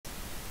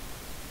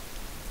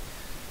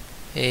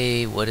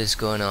Hey, what is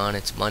going on?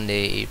 It's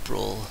Monday,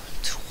 April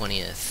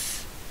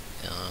 20th.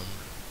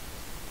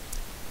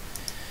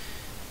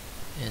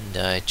 And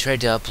I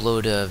tried to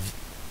upload a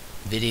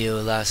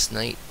video last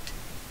night.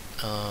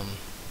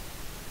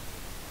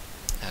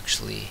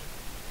 Actually,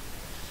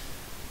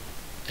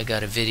 I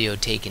got a video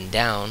taken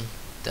down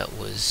that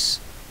was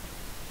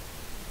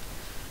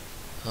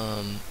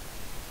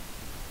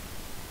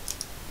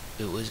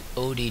it was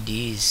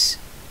ODD's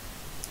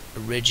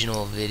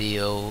original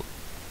video,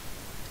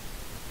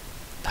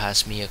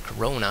 Pass Me a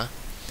Corona,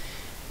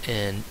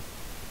 and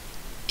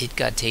it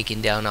got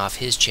taken down off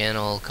his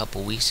channel a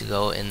couple weeks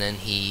ago, and then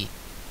he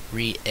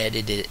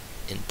re-edited it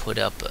and put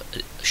up a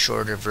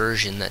shorter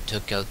version that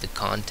took out the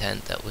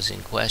content that was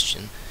in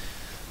question.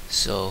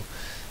 So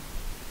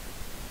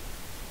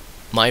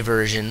my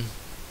version,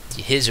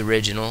 his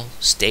original,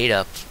 stayed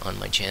up on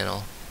my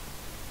channel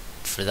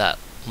for that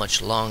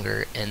much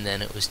longer, and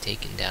then it was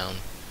taken down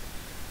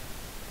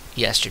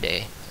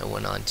yesterday. I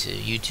went on to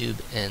YouTube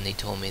and they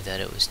told me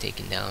that it was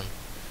taken down.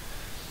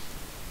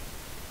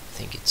 I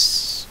think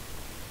it's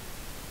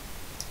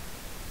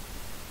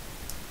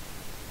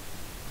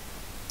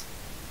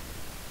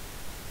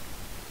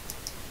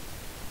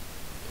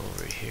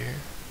over here.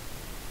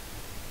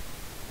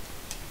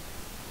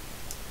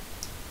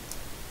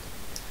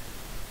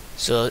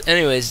 So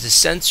anyways, the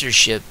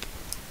censorship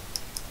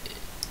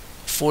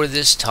for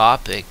this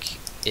topic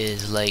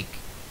is like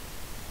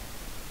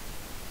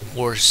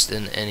worse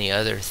than any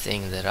other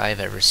thing that I've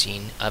ever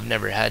seen. I've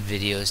never had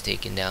videos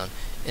taken down,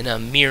 and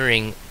I'm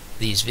mirroring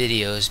these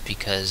videos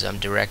because I'm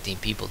directing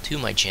people to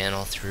my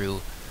channel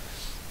through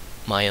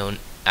my own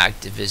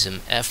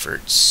activism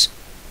efforts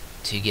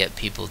to get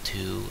people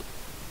to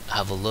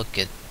have a look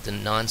at the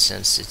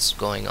nonsense that's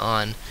going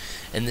on.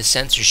 And the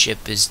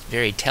censorship is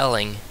very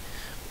telling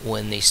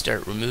when they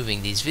start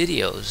removing these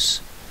videos.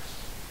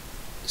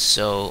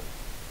 So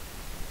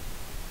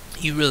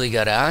you really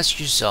got to ask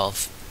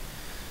yourself,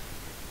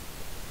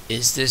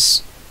 is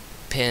this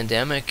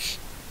pandemic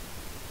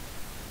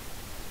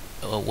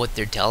what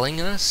they're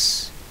telling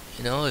us?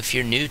 You know, if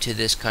you're new to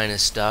this kind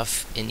of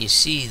stuff and you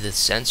see the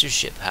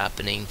censorship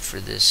happening for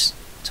this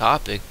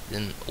topic,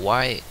 then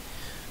why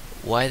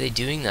are they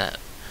doing that?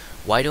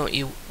 Why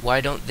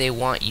don't they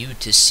want you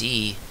to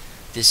see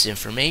this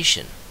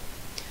information?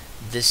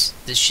 This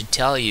should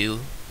tell you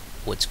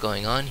what's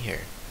going on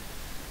here.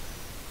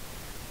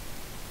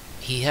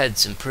 He had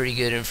some pretty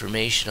good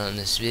information on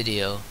this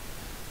video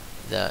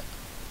that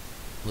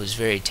was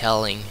very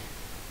telling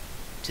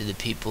to the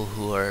people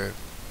who are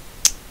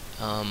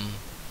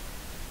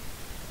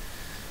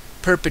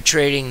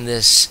perpetrating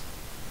this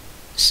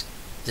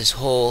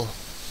whole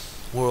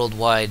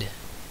worldwide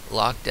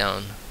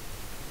lockdown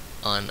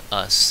on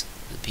us,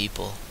 the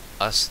people,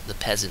 us, the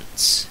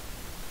peasants.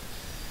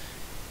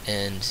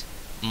 And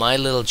my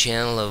little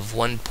channel of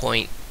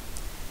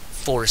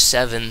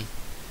 1.47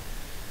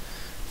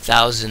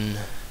 thousand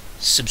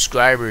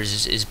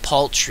subscribers is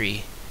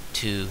paltry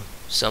to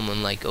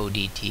someone like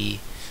ODDTV,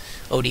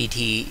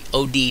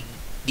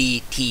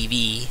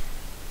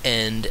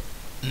 and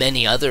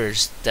many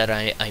others that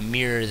I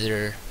mirror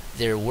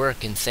their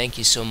work. And thank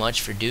you so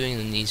much for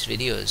doing these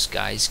videos,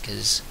 guys,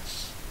 because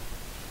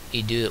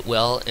you do it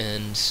well,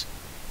 and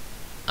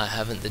I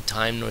haven't the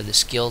time nor the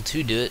skill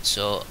to do it,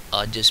 so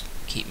I'll just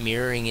keep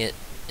mirroring it,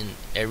 and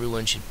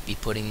everyone should be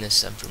putting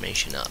this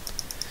information up.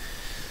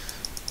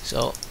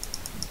 So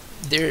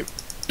they're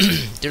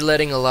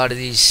letting a lot of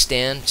these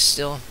stand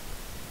still.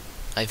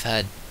 I've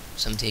had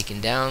some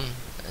taken down,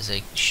 as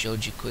I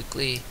showed you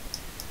quickly.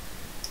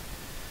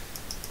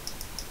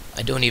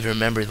 I don't even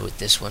remember what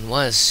this one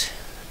was,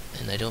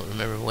 and I don't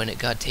remember when it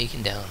got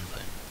taken down,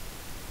 but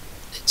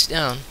it's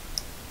down.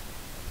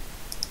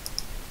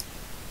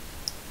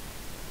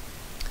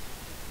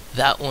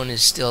 That one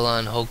is still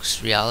on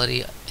Hoax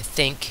Reality. I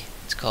think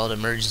it's called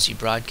Emergency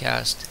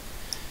Broadcast.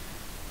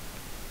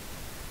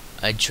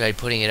 I tried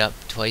putting it up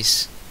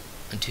twice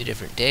on 2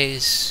 different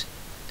days,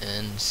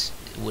 and it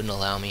wouldn't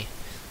allow me.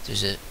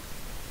 There's a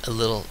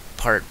little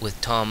part with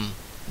Tom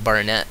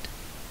Barnett,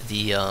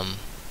 the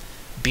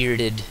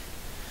bearded,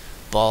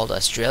 bald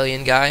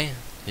Australian guy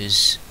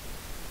who's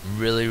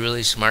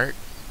really smart.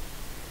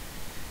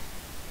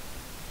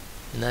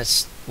 And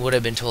that's what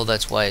I've been told,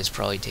 that's why it's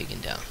probably taken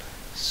down.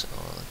 So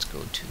let's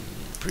go to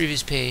the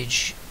previous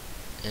page,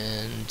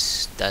 and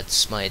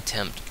that's my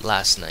attempt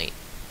last night.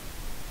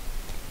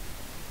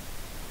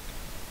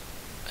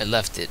 I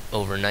left it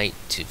overnight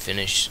to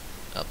finish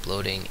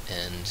uploading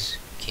and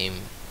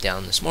came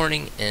down this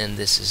morning, and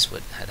this is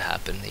what had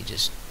happened. They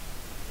just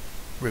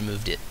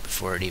removed it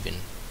before it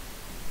even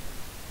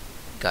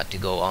got to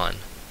go on.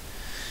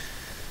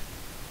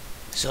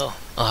 So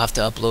I'll have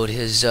to upload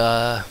his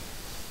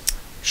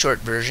short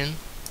version.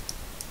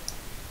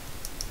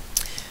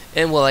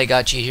 And while I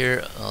got you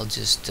here, I'll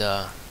just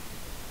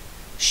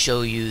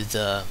show you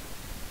the...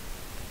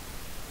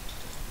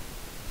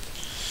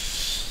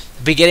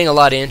 I've been getting a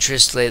lot of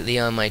interest lately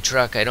on my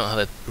truck. I don't have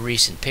a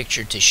recent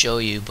picture to show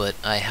you, but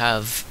I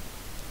have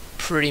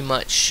pretty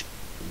much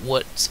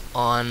what's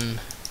on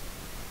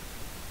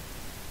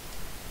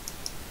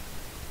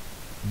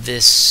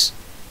this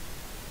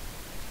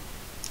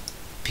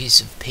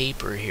piece of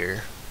paper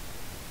here,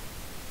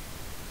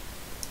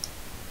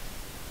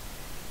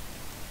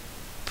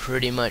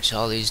 pretty much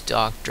all these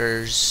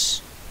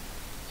doctors,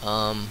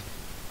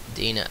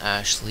 Dana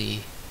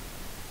Ashley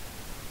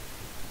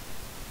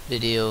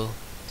video,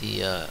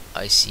 the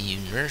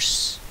ICU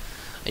nurse.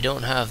 I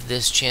don't have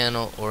this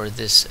channel or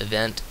this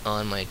event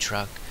on my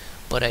truck,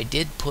 but I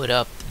did put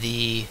up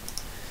the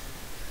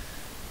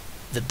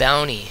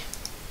bounty.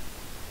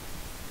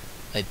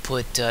 I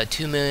put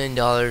 $2 million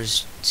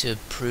to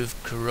prove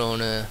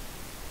coronavirus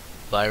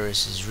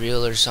is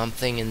real or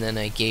something, and then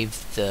I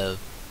gave the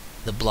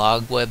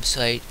blog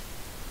website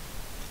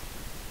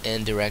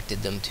and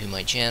directed them to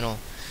my channel.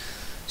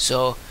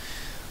 So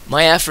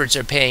my efforts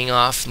are paying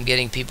off. I'm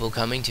getting people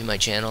coming to my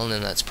channel,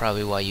 and that's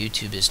probably why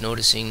YouTube is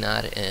noticing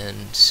that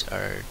and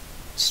are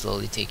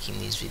slowly taking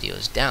these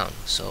videos down.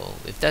 So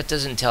if that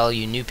doesn't tell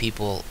you new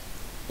people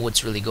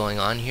what's really going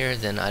on here,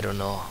 then I don't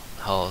know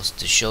how else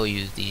to show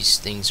you these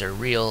things are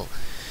real.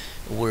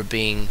 We're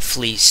being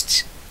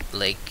fleeced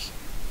like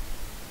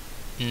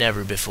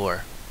never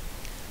before.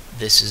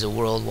 This is a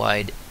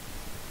worldwide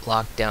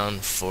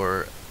lockdown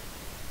for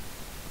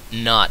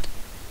not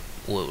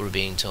what we're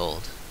being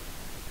told.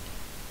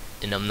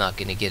 And I'm not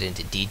going to get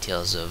into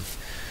details of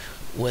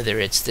whether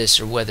it's this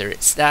or whether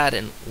it's that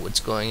and what's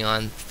going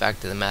on. The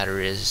fact of the matter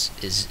is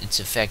it's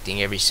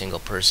affecting every single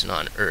person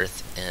on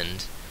earth,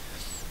 and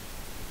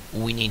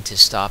we need to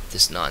stop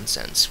this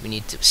nonsense. We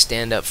need to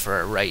stand up for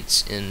our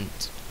rights and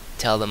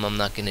tell them I'm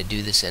not going to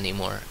do this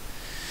anymore.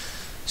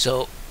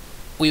 So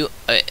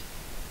I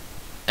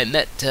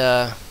met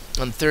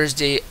on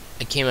Thursday.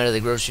 I came out of the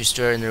grocery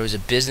store and there was a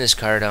business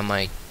card on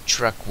my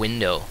truck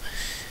window,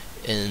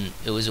 and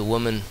it was a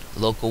woman,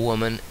 local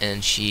woman,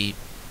 and she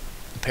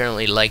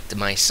apparently liked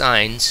my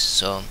signs,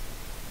 so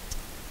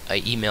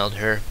I emailed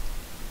her,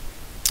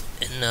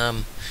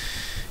 and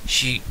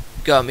she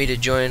got me to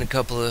join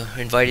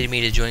invited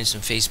me to join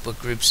some Facebook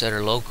groups that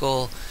are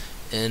local,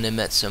 and I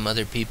met some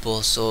other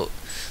people. So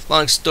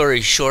long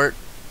story short,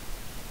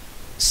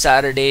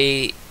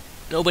 Saturday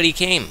nobody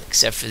came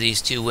except for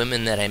these two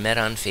women that I met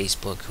on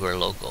Facebook who are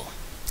local.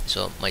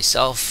 So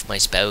myself, my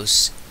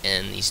spouse,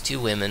 and these two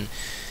women.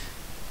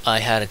 I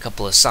had a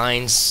couple of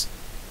signs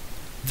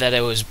that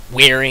I was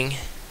wearing,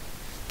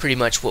 pretty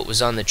much what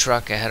was on the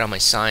truck I had on my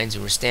signs,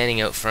 and we're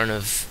standing out front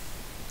of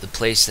the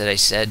place that I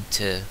said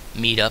to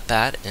meet up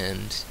at,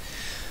 and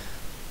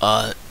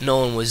no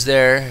one was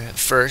there at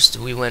first.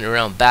 We went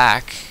around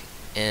back,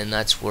 and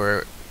that's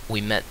where we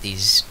met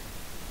these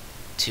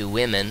two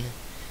women,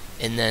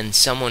 and then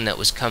someone that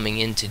was coming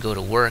in to go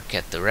to work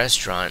at the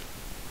restaurant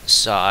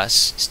saw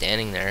us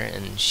standing there,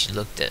 and she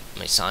looked at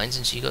my signs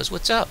and she goes,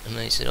 "What's up?" And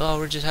I said, "Oh,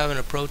 we're just having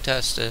a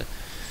protest to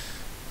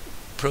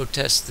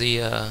protest the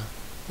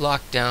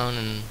lockdown,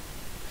 and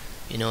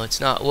you know,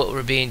 it's not what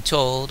we're being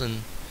told."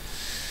 And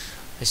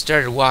I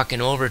started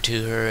walking over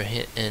to her,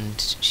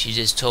 and she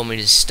just told me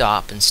to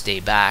stop and stay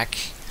back.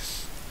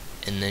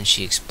 And then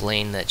she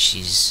explained that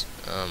she's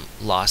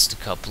lost a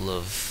couple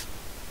of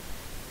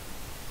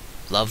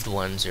loved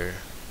ones, or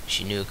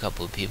she knew a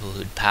couple of people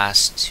who'd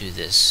passed to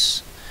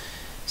this.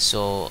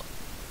 So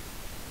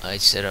I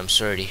said, "I'm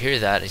sorry to hear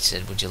that." I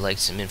said, "Would you like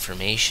some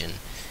information?"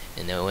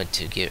 And I went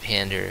to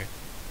hand her,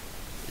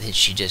 and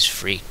she just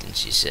freaked, and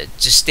she said,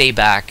 "Just stay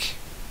back."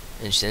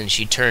 And then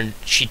she turned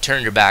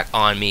her back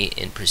on me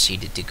and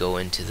proceeded to go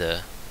into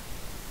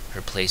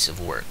her place of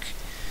work.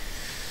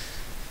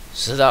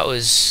 So that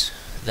was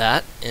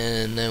that,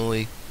 and then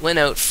we went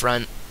out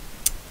front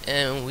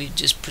and we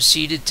just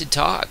proceeded to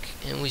talk,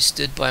 and we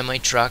stood by my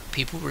truck.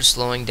 People were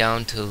slowing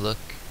down to look,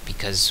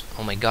 because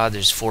oh my god,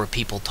 there's 4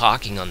 people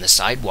talking on the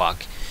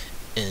sidewalk,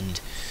 and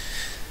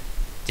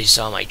they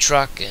saw my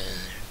truck,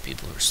 and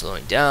people were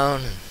slowing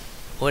down and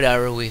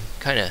whatever. It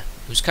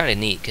was kind of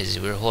neat because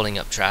we were holding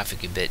up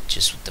traffic a bit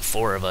just with the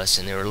 4 of us,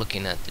 and they were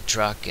looking at the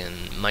truck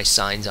and my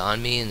signs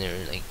on me, and they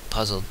were like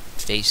puzzled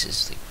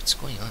faces, like, what's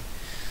going on?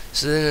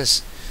 So then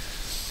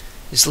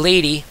this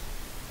lady,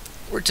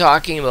 we're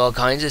talking about all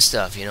kinds of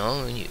stuff, you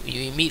know. When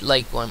you meet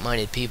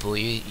like-minded people,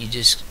 you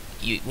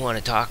want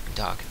to talk and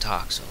talk and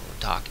talk. So we're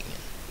talking,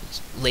 and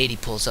this lady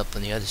pulls up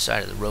on the other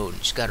side of the road,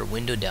 and she's got her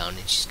window down,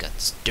 and she's got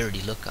this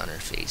dirty look on her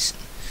face,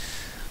 and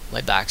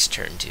my back's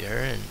turned to her,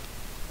 and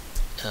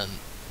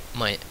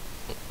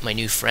my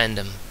new friend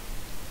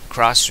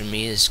across from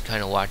me is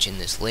kind of watching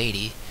this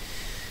lady,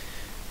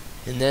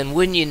 and then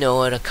wouldn't you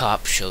know it, a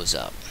cop shows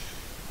up,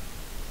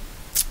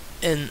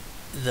 and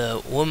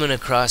the woman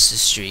across the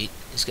street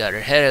has got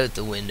her head out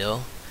the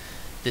window.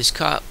 This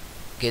cop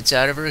gets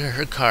out of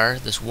her car,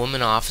 this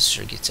woman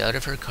officer gets out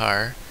of her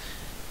car,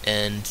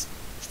 and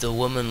the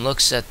woman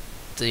looks at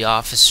the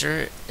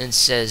officer and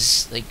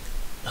says, like,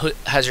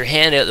 has her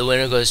hand out the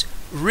window, goes,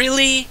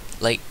 "Really?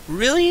 Like,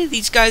 really?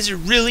 These guys are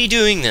really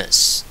doing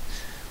this?"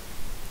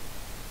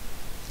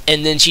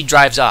 And then she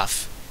drives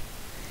off.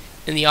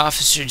 And the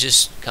officer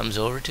just comes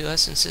over to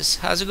us and says,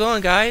 "How's it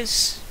going,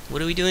 guys?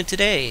 What are we doing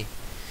today?"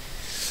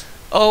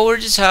 "Oh, we're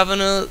just having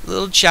a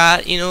little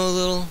chat, you know, a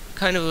little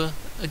kind of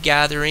a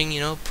gathering,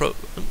 you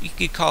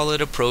could call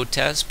it a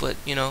protest, but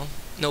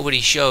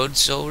nobody showed,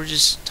 so we're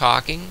just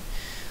talking.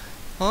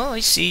 Well, I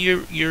see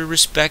you're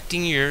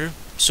respecting your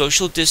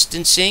social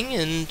distancing,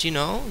 and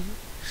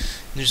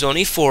there's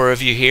only 4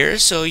 of you here,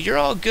 so you're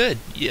all good.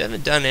 You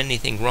haven't done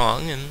anything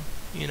wrong, and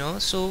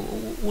so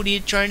what are you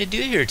trying to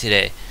do here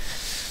today?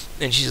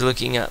 And she's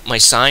looking at my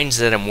signs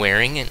that I'm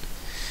wearing, and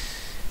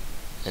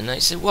I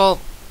said,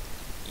 well,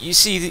 you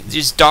see,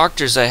 these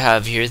doctors I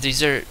have here,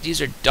 these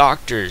are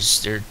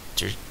doctors. They're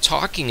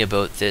talking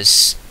about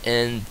this,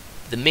 and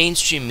the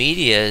mainstream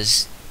media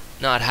is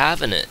not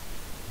having it.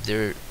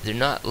 They're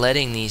not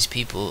letting these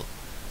people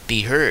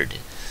be heard.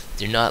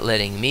 They're not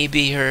letting me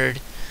be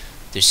heard.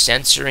 They're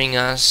censoring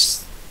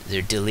us.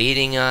 They're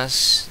deleting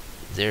us.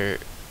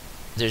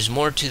 There's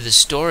more to the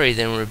story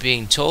than we're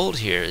being told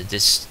here.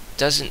 This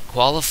doesn't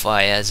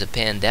qualify as a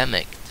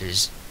pandemic.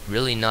 There's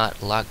really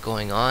not a lot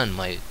going on.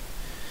 My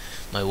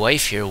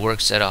wife here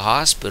works at a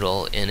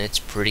hospital, and it's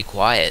pretty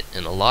quiet,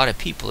 and a lot of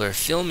people are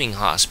filming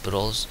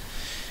hospitals,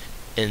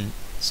 and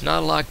it's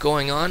not a lot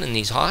going on in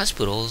these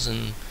hospitals,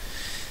 and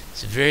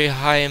it's a very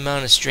high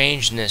amount of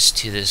strangeness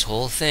to this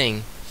whole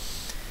thing.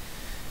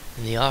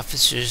 And the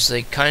officers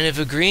kind of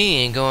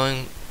agreeing and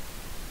going,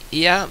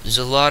 yeah, there's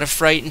a lot of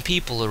frightened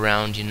people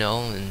around, and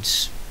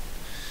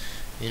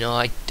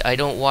I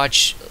don't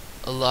watch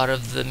a lot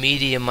of the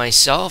media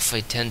myself. I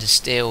tend to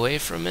stay away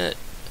from it.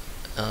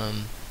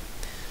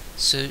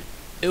 So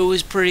it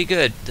was pretty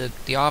good.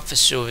 The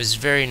officer was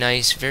very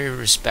nice, very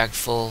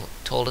respectful,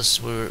 told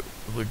us we're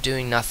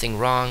doing nothing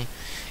wrong.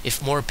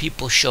 If more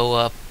people show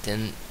up,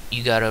 then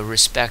you gotta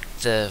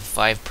respect the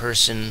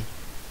 5-person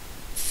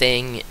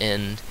thing,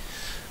 and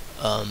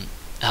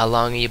how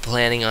long are you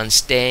planning on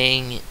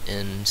staying?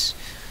 And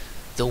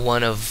the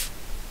one of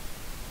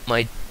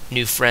my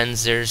new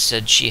friends there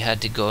said she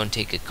had to go and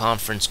take a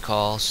conference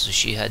call, so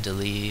she had to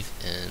leave,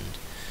 and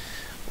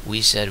we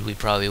said we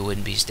probably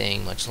wouldn't be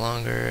staying much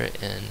longer,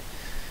 and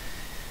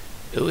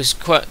it was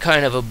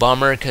kind of a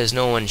bummer because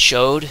no one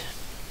showed,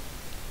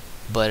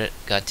 but I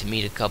got to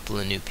meet a couple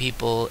of new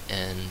people,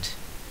 and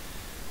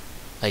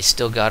I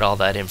still got all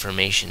that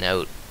information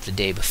out the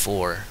day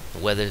before.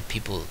 Whether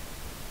people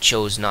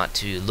chose not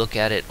to look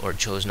at it or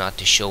chose not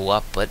to show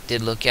up but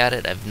did look at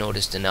it, I've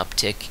noticed an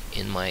uptick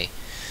in my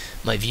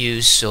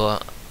views, so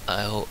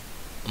I'm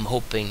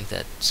hoping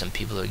that some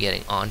people are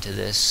getting onto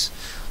this,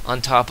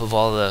 on top of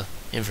all the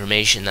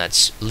information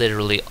that's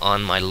literally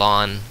on my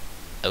lawn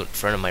out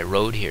front of my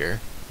road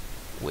here,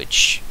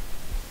 which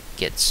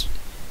gets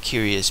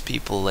curious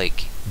people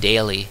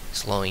daily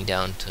slowing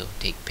down to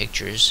take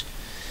pictures.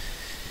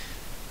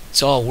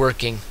 It's all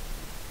working.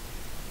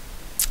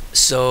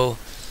 So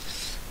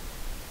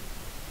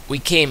we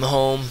came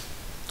home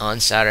on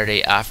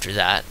Saturday after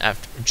that,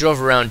 drove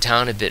around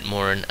town a bit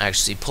more, and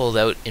actually pulled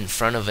out in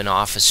front of an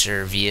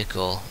officer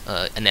vehicle,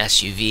 an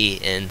SUV,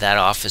 and that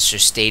officer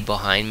stayed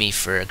behind me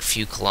for a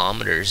few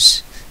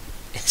kilometers.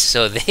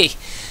 So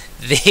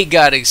they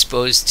got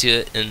exposed to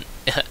it, and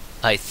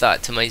I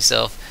thought to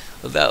myself,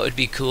 well, that would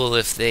be cool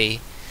if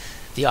the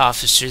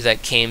officer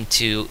that came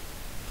to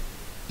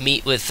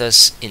meet with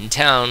us in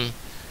town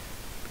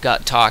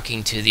got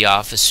talking to the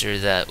officer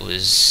that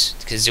was,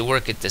 because they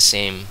work at the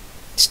same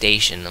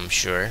station, I'm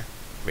sure,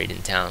 right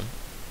in town.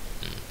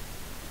 And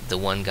the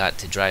one got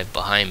to drive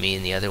behind me,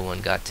 and the other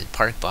one got to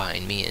park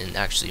behind me and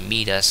actually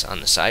meet us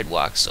on the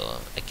sidewalk, so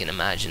I can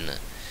imagine the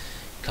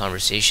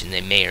conversation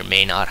they may or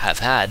may not have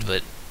had,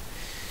 but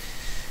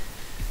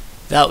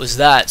that was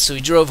that. So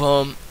we drove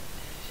home,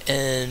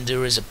 and there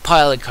was a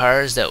pile of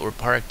cars that were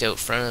parked out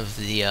front of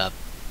the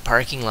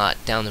parking lot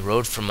down the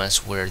road from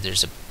us, where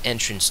there's an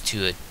entrance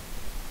to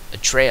a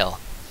trail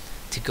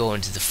to go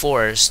into the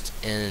forest,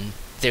 and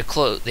they've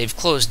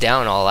closed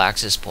down all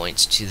access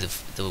points to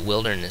the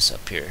wilderness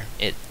up here.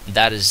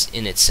 That is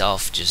in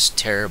itself just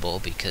terrible,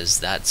 because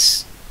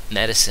that's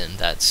medicine.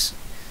 That's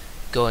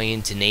going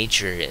into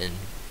nature and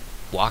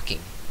walking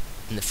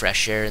in the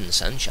fresh air and the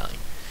sunshine.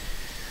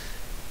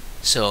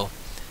 So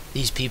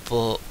these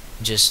people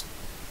just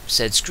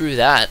said screw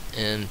that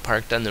and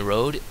parked on the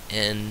road,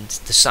 and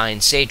the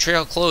signs say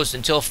trail closed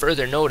until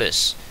further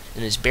notice,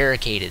 and it's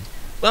barricaded.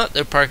 Well,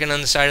 they're parking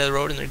on the side of the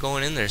road and they're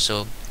going in there,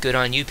 so good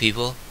on you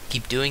people.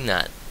 Keep doing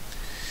that.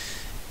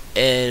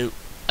 And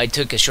I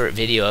took a short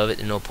video of it,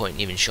 and no point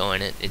in even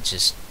showing it. It's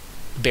just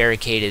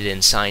barricaded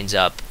and signs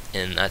up,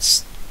 and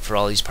that's for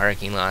all these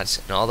parking lots,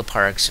 and all the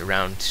parks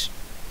around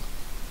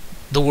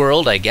the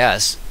world, I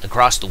guess,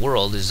 across the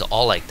world is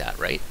all like that,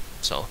 right?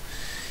 So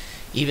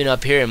even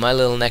up here in my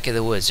little neck of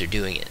the woods, they're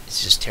doing it.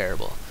 It's just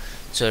terrible.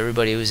 So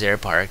everybody was there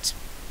parked.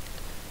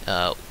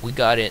 We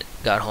got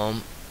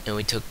home, and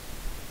we took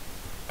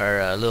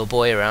our little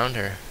boy around,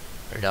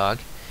 our dog,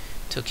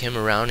 took him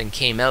around and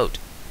came out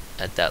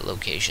at that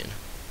location.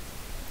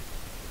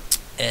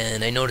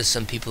 And I noticed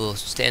some people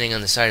standing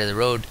on the side of the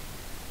road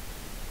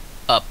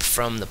up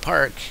from the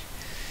park,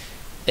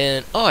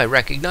 And oh, I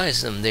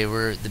recognized them. They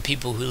were the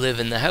people who live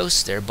in the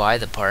house there by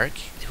the park,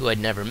 who I'd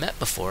never met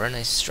before. And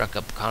I struck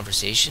up a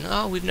conversation.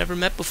 Oh, we've never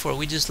met before.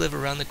 We just live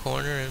around the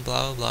corner and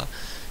blah blah blah.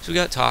 So we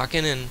got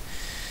talking, and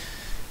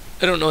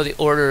I don't know the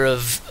order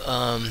of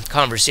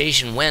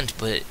conversation went,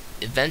 but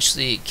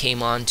eventually it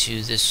came on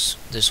to this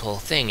whole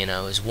thing, and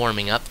I was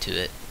warming up to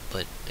it,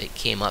 but it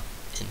came up,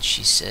 and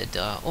she said,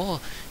 "Oh,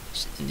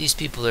 these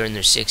people are in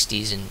their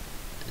 60s and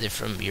they're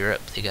from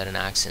Europe. They got an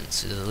accent."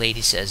 So the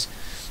lady says,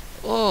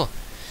 "Oh,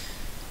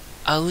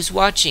 I was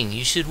watching.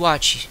 You should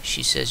watch."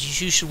 She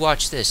says, "You should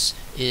watch this.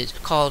 It's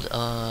called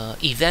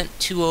Event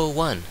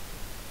 201."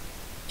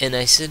 And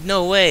I said,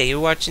 "No way. You're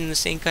watching the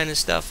same kind of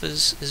stuff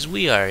as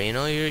we are. You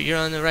know, you're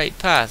on the right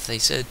path." I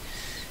said,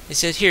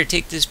 "Here,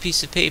 take this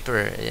piece of paper.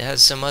 It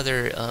has some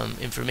other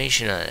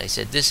information on it." I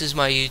said, "This is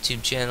my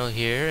YouTube channel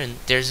here, and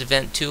there's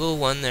Event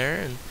 201 there,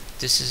 and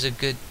this is a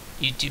good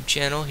YouTube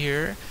channel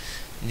here.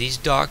 And these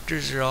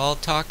doctors are all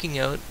talking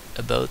out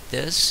about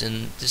this,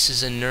 and this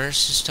is a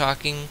nurse who's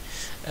talking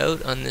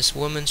out on this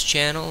woman's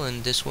channel,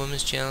 and this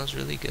woman's channel is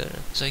really good."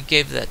 So I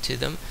gave that to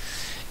them,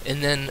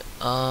 and then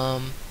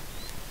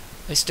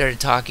I started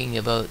talking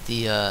about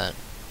the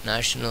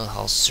National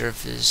Health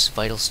Service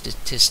vital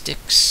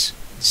statistics,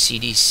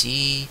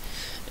 CDC,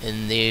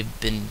 and they've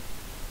been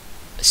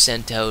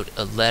sent out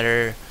a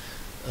letter,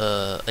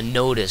 a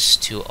notice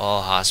to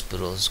all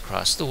hospitals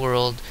across the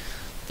world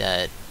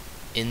that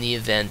in the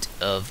event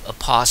of a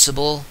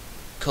possible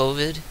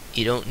COVID,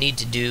 you don't need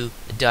to do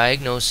a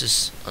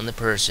diagnosis on the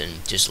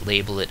person, just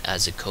label it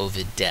as a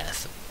COVID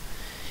death.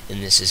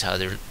 And this is how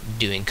they're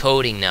doing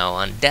coding now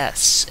on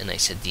deaths. And I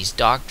said, these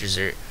doctors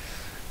are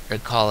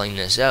calling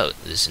this out.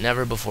 This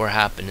never before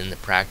happened in the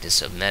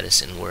practice of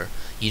medicine, where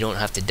you don't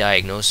have to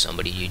diagnose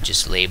somebody, you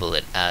just label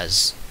it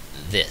as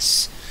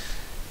this.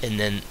 And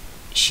then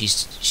she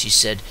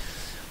said,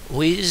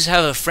 we just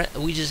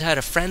had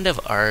a friend of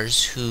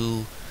ours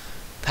who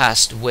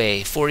passed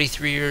away,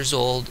 43 years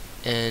old,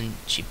 and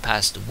she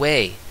passed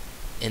away,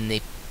 and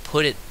they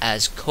put it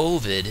as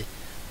COVID.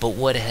 But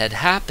what had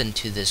happened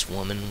to this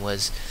woman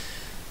was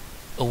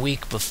a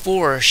week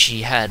before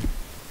she had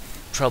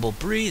trouble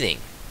breathing,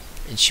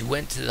 and she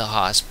went to the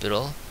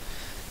hospital.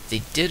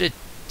 They did a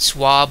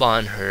swab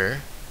on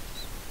her,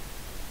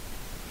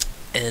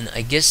 and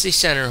I guess they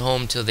sent her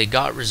home till they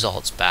got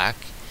results back,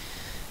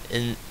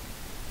 and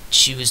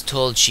she was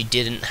told she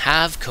didn't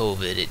have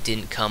COVID. It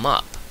didn't come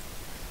up.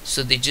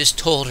 So they just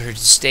told her to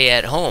stay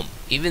at home.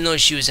 Even though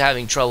she was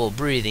having trouble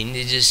breathing,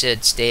 they just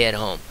said stay at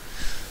home.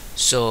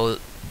 So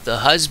the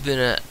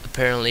husband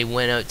apparently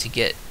went out to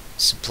get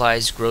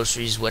supplies,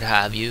 groceries, what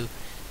have you,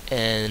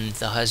 and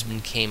the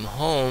husband came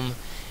home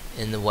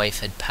and the wife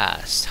had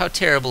passed. How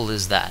terrible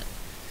is that?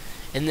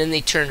 And then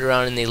they turned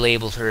around and they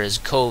labeled her as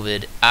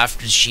COVID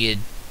after she had...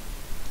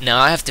 Now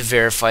I have to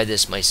verify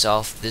this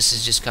myself. This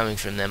is just coming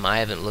from them. I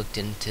haven't looked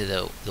into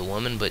the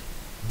woman, but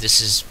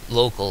this is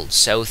local,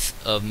 south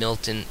of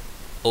Milton,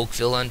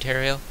 Oakville,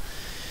 Ontario.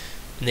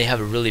 And they have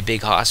a really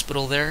big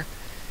hospital there.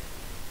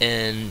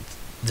 And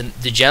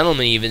the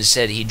gentleman even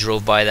said he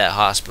drove by that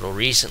hospital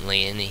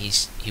recently, and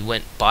he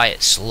went by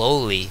it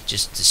slowly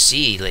just to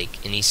see,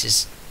 like, and he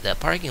says that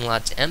parking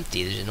lot's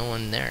empty. There's no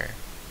one there.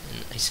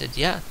 And I said,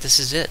 yeah, this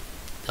is it.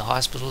 The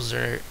hospitals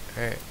are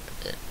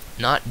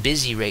not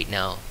busy right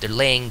now. They're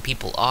laying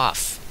people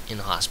off in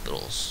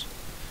hospitals.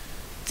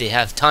 They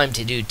have time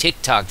to do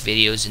TikTok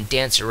videos and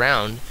dance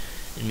around,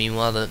 and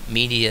meanwhile the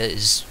media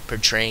is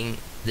portraying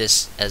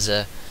this as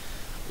a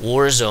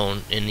war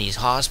zone in these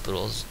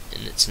hospitals,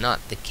 and it's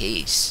not the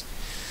case.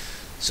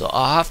 So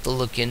I'll have to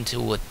look into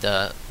what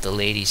the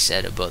lady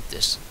said about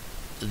this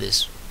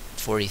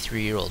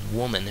 43-year-old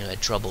woman who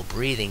had trouble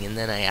breathing. And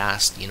then I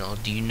asked,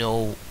 do you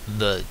know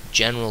the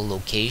general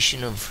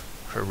location of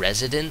her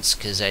residence?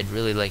 Because I'd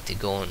really like to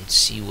go and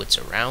see what's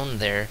around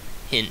there.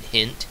 Hint,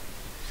 hint.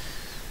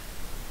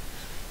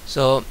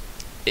 So,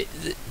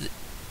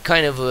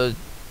 kind of a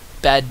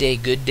bad day,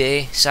 good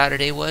day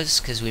Saturday was,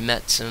 because we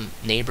met some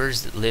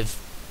neighbors that live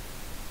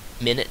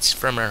minutes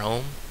from our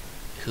home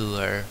who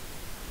are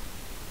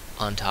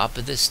on top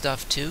of this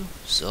stuff too.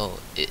 So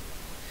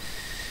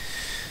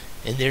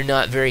and they're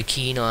not very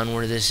keen on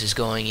where this is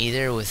going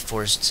either, with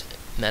forced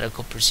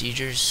medical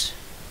procedures.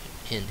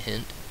 Hint,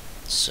 hint.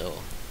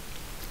 So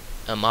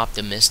I'm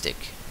optimistic,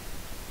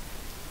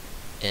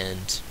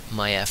 and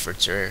my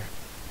efforts are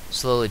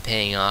slowly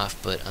paying off,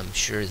 but I'm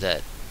sure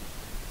that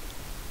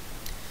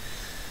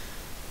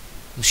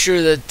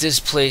this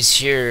place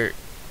here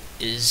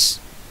is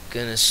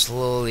gonna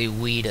slowly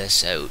weed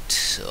us out.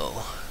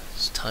 So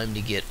it's time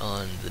to get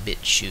on the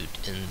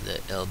BitChute and the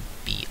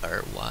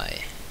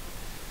LBRY,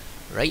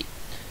 right?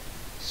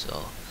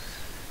 So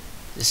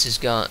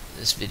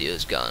this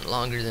video's gone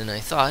longer than I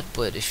thought,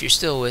 but if you're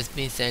still with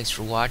me, thanks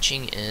for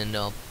watching, and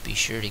I'll be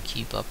sure to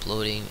keep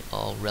uploading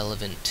all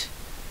relevant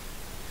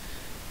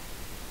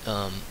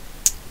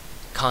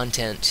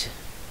content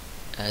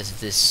as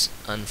this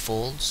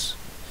unfolds,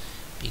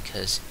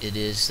 because it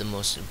is the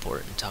most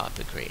important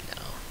topic right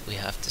now. We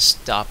have to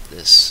stop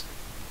this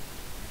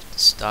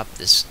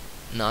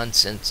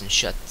nonsense and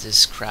shut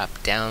this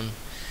crap down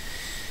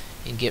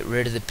and get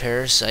rid of the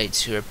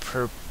parasites who are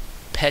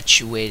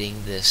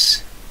perpetuating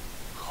this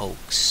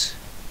hoax.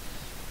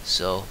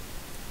 So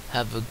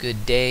have a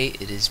good day.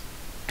 It is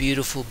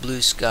beautiful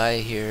blue sky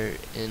here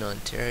in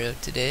Ontario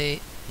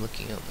today. I'm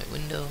looking out my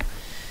window.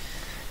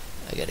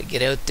 I gotta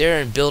get out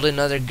there and build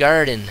another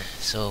garden.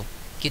 So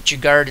get your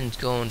gardens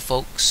going,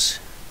 folks.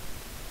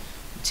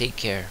 Take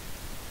care.